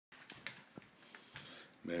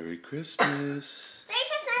Merry Christmas. Merry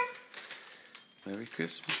Christmas. Merry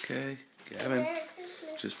Christmas, Kay. Gavin, Merry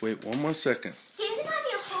Christmas. just wait one more second. Santa got me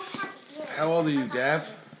a whole pack of earrings. How old are you,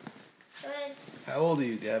 Gav? Good. How old are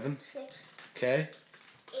you, Gavin? 6. Kay?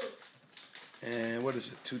 8. And what is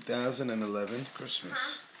it, 2011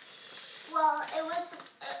 Christmas? Well, it is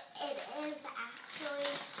actually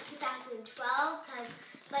 2012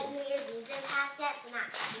 but New Year's Eve didn't pass yet, so not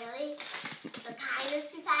really. So kind of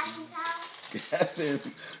 2012. Gavin,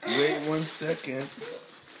 wait one second.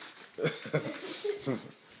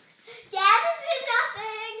 Gavin did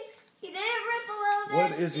nothing. He didn't rip a little bit.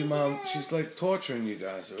 What is your mom? She's like torturing you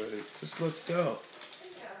guys already. Just let's go.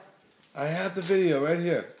 I have the video right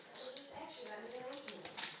here.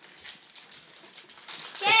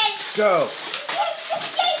 Okay. Go.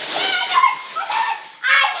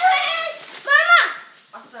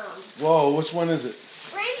 Whoa, which one is it?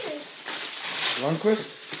 Rangers. Lundqvist?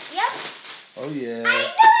 Yep. Oh, yeah. I knew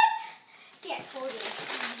it! See, I told you.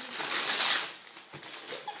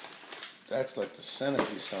 That's like the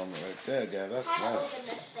centerpiece helmet right there, Gav. That's How to nice. open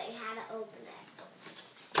this thing, how to open it.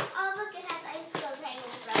 Oh, look, it has icicles hanging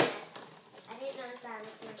from it. I didn't notice that in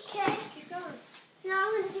the first. Okay, keep going. No, I'm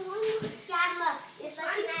going to do one more. Dad, look. It's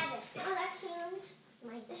special magic. Oh, that's Karen's.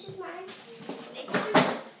 This is mine. Big one.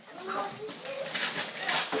 I don't know what this is.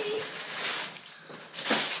 Let's see.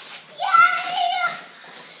 Yay!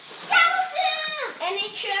 Skeleton!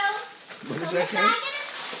 NHL. What is that, Kay?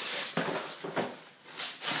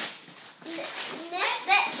 Next,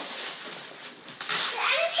 this. The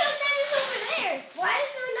NHL net is over there. Why is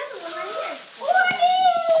there another one right here?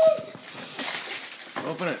 Orbeez!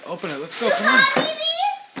 Open it, open it. Let's go, You come on. got me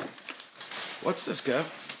these? What's this, Gav?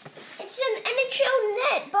 It's an NHL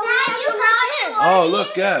net, but Dad, you got it. Oh,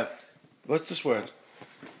 look, Gav. What's this word?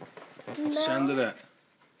 No. Shandera.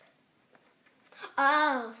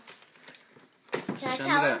 Oh. Can I tell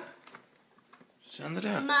Shandera. him?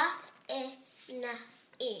 Shandera. Ma-e-na-e.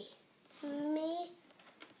 Me.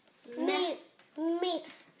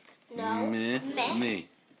 No. Me.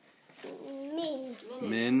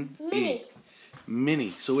 Min. Mini. Mini.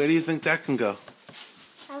 So where do you think that can go?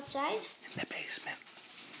 Outside? In the basement.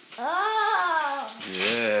 Oh.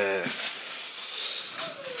 Yeah.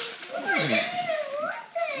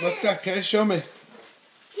 What's that, Kay? Show me.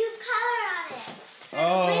 You color on it.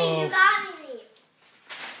 Oh. Wait, you got me these.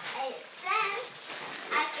 It says,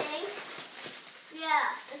 I think. Yeah,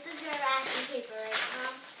 this is your wrapping paper, right,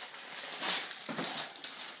 Mom?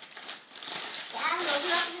 Dad,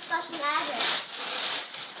 open up your special magic.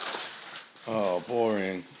 Oh,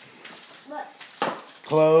 boring. What?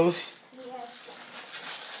 Clothes. Yes.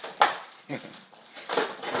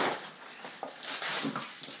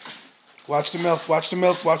 Watch the milk, watch the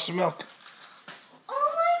milk, watch the milk.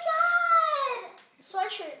 Oh my God!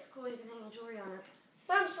 Sweatshirt's Cool, you can hang a jewelry on it.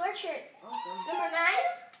 Mom, sweatshirt. Awesome. Number 9?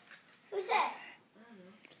 Who's that?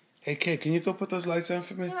 Hey, Kay, can you go put those lights on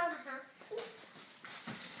for me? Mom,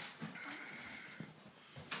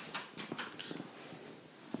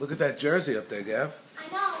 Look at that jersey up there, Gav. I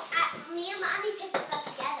know. Me and Mommy picked it up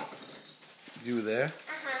together. You were there?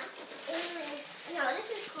 No,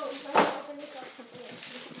 this is cool. So I'm going to open this up completely.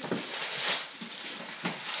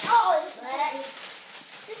 Oh, this is heavy.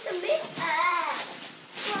 Just a bit.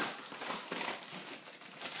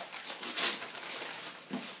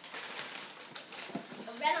 A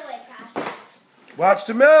runaway process. Watch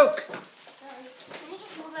the milk! Sorry. Can you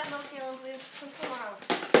just move that milk here, please? Come tomorrow.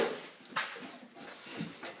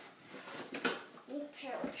 New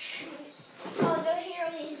pair of shoes. Oh, they're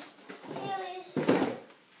Heelys.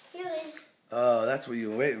 Heelys. Oh, that's what you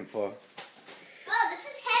were waiting for. Oh, this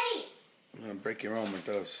is heavy. I'm going to break your arm with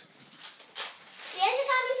those. Santa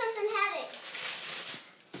got me something heavy.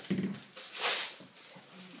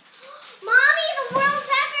 Mommy, the world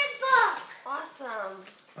records book. Awesome.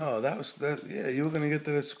 Oh, that was that. Yeah, you were going to get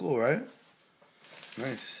that at school, right?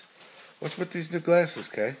 Nice. What's with these new glasses,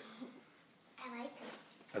 Kay? I like them.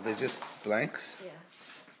 Are they just blanks? Yeah.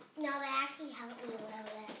 No, they actually help me a little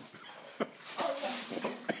bit. Oh, yes.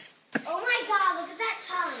 Oh, my God, look at that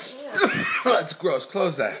tongue. That's gross.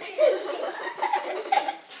 Close that.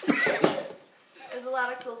 There's a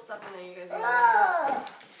lot of cool stuff in there, you guys. Oh.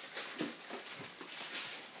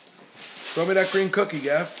 Throw me that green cookie,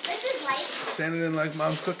 Gav. This is light. Santa didn't like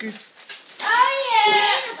Mom's cookies? Oh,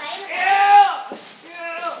 yeah.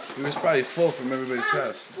 He was probably full from everybody's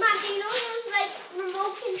house. Mom, do you know those, like,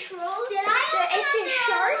 remote controls? Did I? It's in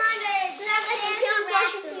shark. So that, like, you can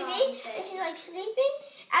watch your TV, and she's, like, sleeping.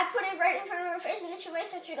 I put it right in front of her face, and then she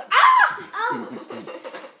wakes up, and she goes, ah! Oh.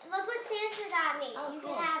 Look what Santa got me. Oh, you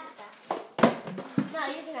cool. can have it, though. No,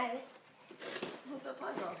 you can have it. It's a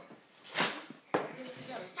puzzle. Do it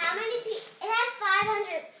together.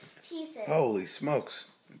 pieces. Holy smokes.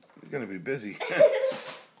 You're going to be busy. Hey,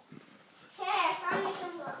 I found you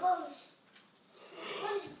some clothes.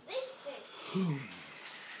 What is this thing?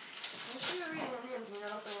 Make sure you're reading the names and you're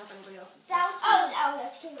not opening up anybody else's. That was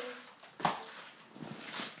that's Kimmy's.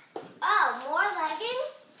 Oh, more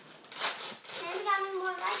leggings? Sam's got me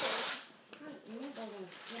more leggings. You need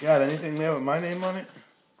leggings. Got anything there with my name on it?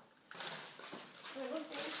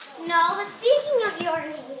 No, but speaking of your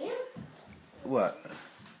name. What?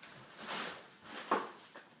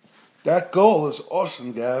 That goal is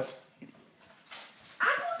awesome, Gav. I'm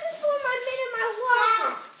looking for my bit of my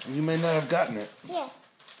waffle. You may not have gotten it. Yeah.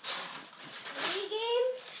 Wii game.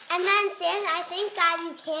 And then Santa, I think, got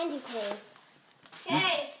you candy canes.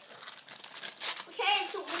 Okay. Okay,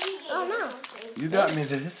 it's a Wii game. Oh, no. You got me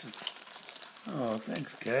this. Oh,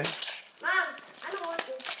 thanks, Kay. Mom, I don't want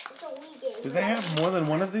this. It's a Wii game. Do they have more than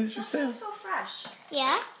one of these for sale? It's so fresh.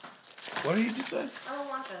 Yeah? What did you just say? I don't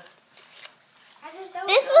want this. I just don't.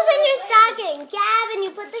 This was in your stocking, Gavin.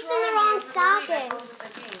 You put this in the wrong stocking.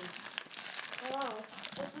 Oh,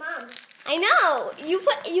 it's Mom's. I know. You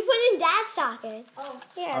put in Dad's stocking. Oh,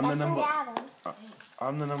 here. I'm that's the from number. Gavin.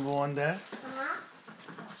 I'm the number one, Dad. Uh-huh.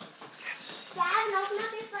 Yes. Gavin, open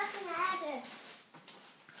up your selection address.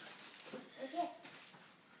 Okay.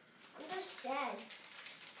 I'm just sad.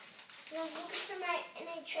 I'm looking for my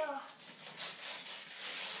NHL.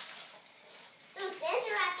 Ooh,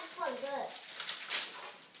 Santa wrapped this one good.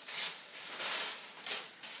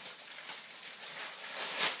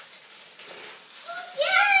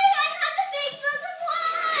 Yay! I got the big book of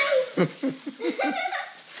one!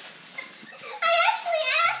 I actually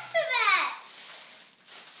asked for that!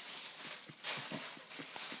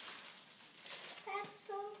 That's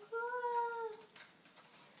so cool.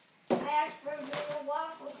 I asked for a big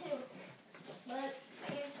waffle too. But I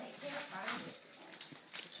guess I can't find it.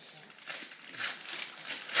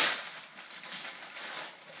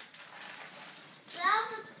 Solve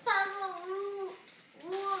the puzzle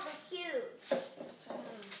rule of the cube.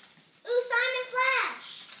 Ooh, Simon Flash!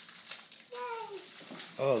 Yay!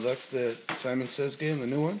 Oh, that's the Simon Says game, the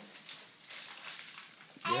new one?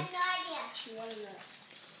 I have no idea. What is that?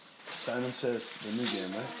 Simon Says, the new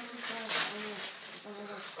game, right?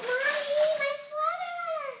 Mommy, my sweater!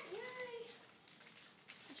 Yay!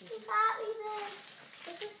 You got me this.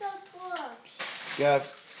 This is so cool. Gav,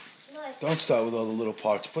 Look. don't start with all the little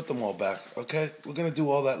parts. Put them all back, okay? We're going to do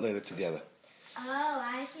all that later together. Oh,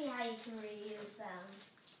 I see how you can reuse them.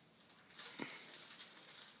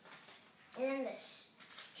 And then the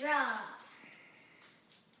straw.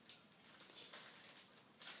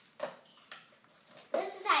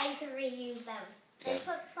 This is how you can reuse them. They Okay.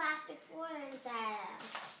 put plastic water inside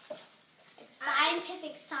them. It's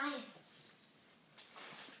scientific science.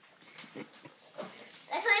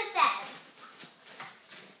 That's what it said.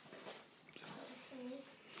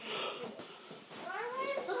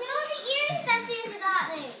 Look at all the earrings that Santa got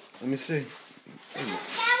me. Let me see. There's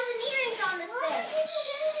 1,000 earrings on this thing.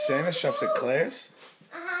 Santa shops at Claire's?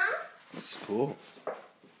 Uh-huh. That's cool.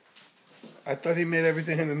 I thought he made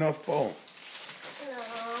everything in the North Pole. No.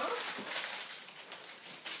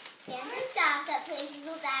 Santa stops at places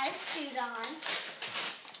without a suit on.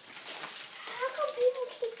 How come people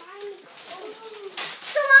keep buying me clothes?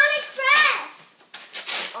 Salon Express!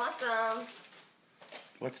 Awesome.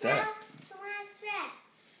 What's that? Salon Express.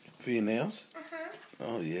 For your nails? Uh-huh.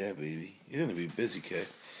 Oh, yeah, baby. You're going to be busy, Kay.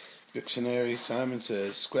 Dictionary, Simon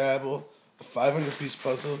Says, Scrabble, a 500-piece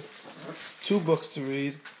puzzle, 2 books to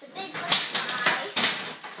read. The big book guy.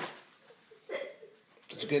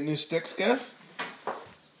 Did you get new sticks, Gav?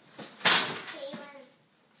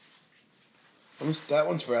 Kaylin. That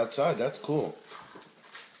one's for outside. That's cool.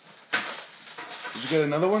 Did you get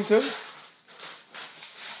another one, too? This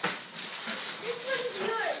one's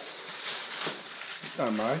yours. It's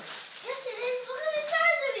not mine. Yes, it is. Look at the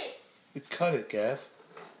size of it. You cut it, Gav.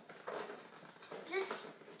 Just,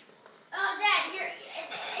 oh, Dad,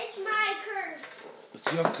 it's my curve. It's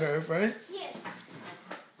your curve, right? Yeah.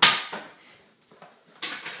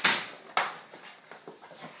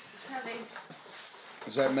 It's heavy.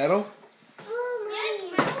 Is that metal? Oh, yeah,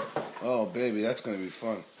 it's metal. Oh, baby, that's going to be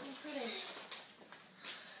fun.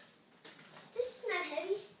 This is not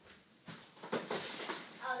heavy.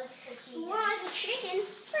 Oh, this cookie. More like a chicken.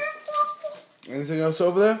 Anything else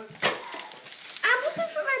over there? I'm looking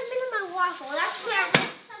for my cinnamon waffle. That's what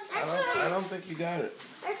I don't think you got it.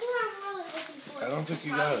 That's what I'm really looking for. I don't think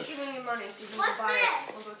you got Mommy's it. giving you money so you can What's go buy this?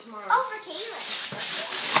 it. We'll go tomorrow. Oh, for Caitlin.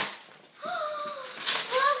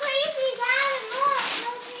 Oh, crazy, guys. Look, so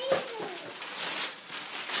crazy.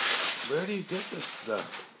 Where do you get this stuff?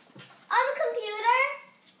 On the computer.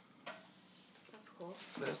 That's cool.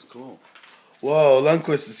 That's cool. Whoa,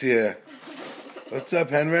 Lundquist is here. What's up,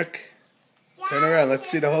 Henrik? Turn around. Let's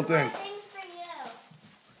see the whole thing. Things for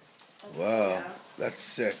you. Wow, that's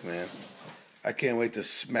sick, man. I can't wait to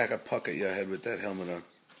smack a puck at your head with that helmet on.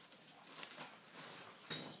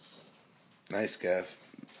 Nice, Gav.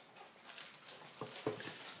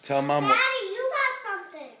 Tell Mom. Daddy, you got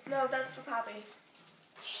something. No, that's for Poppy.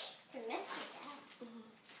 For Mr. Dad.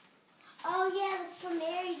 Oh yeah, that's from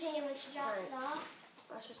Mary Jane when she dropped it off.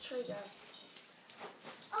 That's a tree job.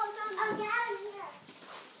 Oh, it's on Gavin here.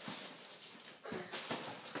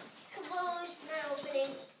 Close, not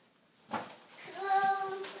opening.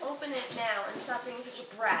 Close. Open it now and stop being such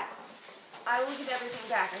a brat. I will give everything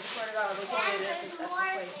back. I swear to God, I will give Dad, it there's at the more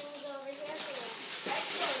place. things over here for you. That's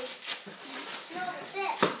close. No, that's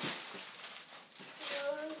it.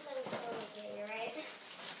 Close and close, you right?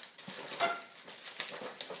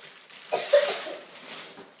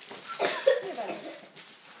 Here, buddy.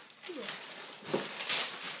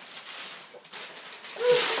 Ooh,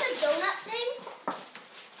 is this a donut thing?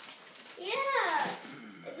 Yeah.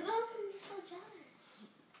 It's about something so jealous.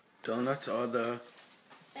 Donuts are the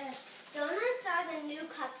Best. Donuts are the new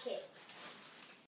cupcakes.